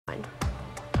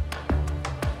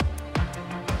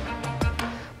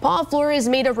Paul Flores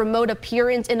made a remote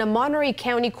appearance in a Monterey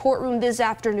County courtroom this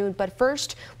afternoon, but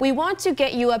first, we want to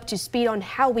get you up to speed on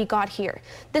how we got here.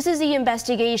 This is the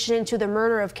investigation into the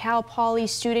murder of Cal Poly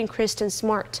student Kristin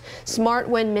Smart. Smart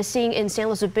went missing in San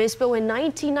Luis Obispo in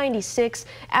 1996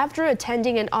 after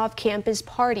attending an off-campus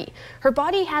party. Her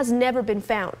body has never been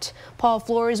found. Paul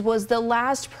Flores was the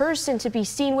last person to be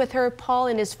seen with her. Paul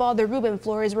and his father, Ruben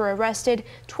Flores, were arrested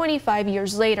 25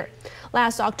 years later.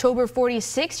 Last October,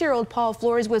 46-year-old Paul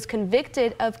Flores was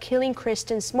convicted of killing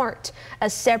Kristin Smart. A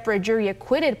separate jury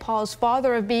acquitted Paul's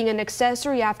father of being an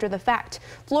accessory after the fact.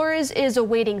 Flores is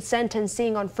awaiting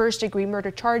sentencing on first-degree murder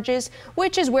charges,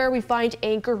 which is where we find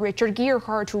anchor Richard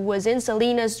Gearhart, who was in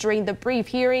Salinas during the brief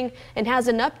hearing and has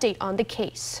an update on the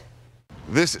case.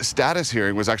 This status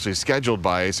hearing was actually scheduled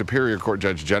by Superior Court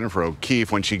Judge Jennifer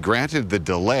O'Keefe when she granted the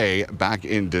delay back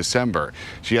in December.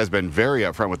 She has been very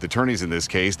upfront with attorneys in this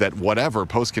case that whatever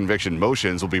post-conviction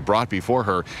motions will be brought before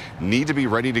her need to be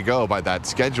ready to go by that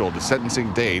scheduled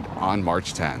sentencing date on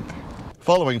March 10th.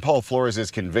 Following Paul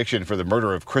Flores' conviction for the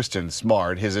murder of Kristin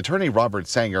Smart, his attorney Robert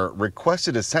Sanger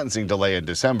requested a sentencing delay in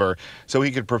December so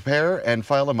he could prepare and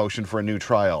file a motion for a new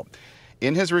trial.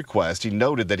 In his request, he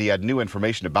noted that he had new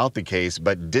information about the case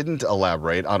but didn't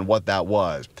elaborate on what that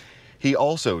was. He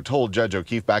also told Judge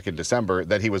O'Keefe back in December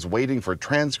that he was waiting for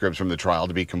transcripts from the trial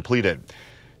to be completed.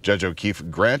 Judge O'Keefe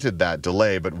granted that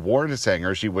delay but warned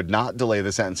Sanger she would not delay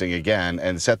the sentencing again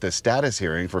and set the status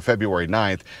hearing for February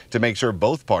 9th to make sure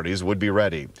both parties would be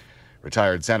ready.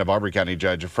 Retired Santa Barbara County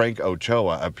Judge Frank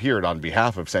Ochoa appeared on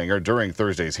behalf of Sanger during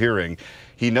Thursday's hearing.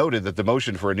 He noted that the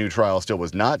motion for a new trial still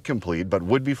was not complete but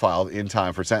would be filed in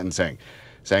time for sentencing.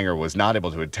 Sanger was not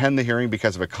able to attend the hearing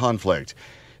because of a conflict.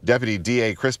 Deputy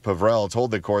DA Chris Pavrell told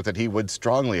the court that he would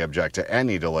strongly object to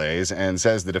any delays and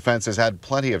says the defense has had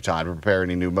plenty of time to prepare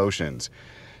any new motions.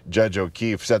 Judge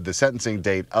O'Keefe said the sentencing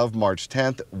date of March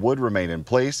 10th would remain in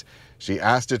place. She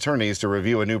asked attorneys to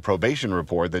review a new probation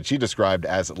report that she described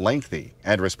as lengthy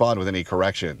and respond with any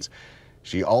corrections.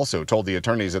 She also told the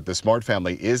attorneys that the Smart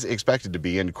family is expected to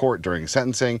be in court during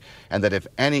sentencing and that if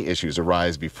any issues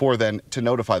arise before then, to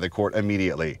notify the court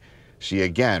immediately. She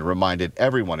again reminded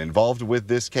everyone involved with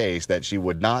this case that she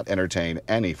would not entertain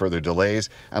any further delays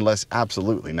unless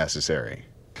absolutely necessary.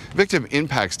 Victim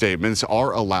impact statements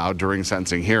are allowed during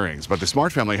sentencing hearings, but the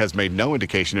Smart family has made no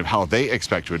indication of how they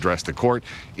expect to address the court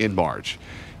in March.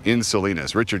 In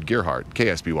Salinas, Richard Gearhart,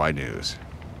 KSBY News.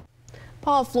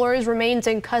 Paul Flores remains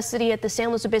in custody at the San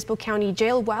Luis Obispo County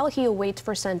Jail while he awaits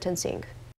for sentencing.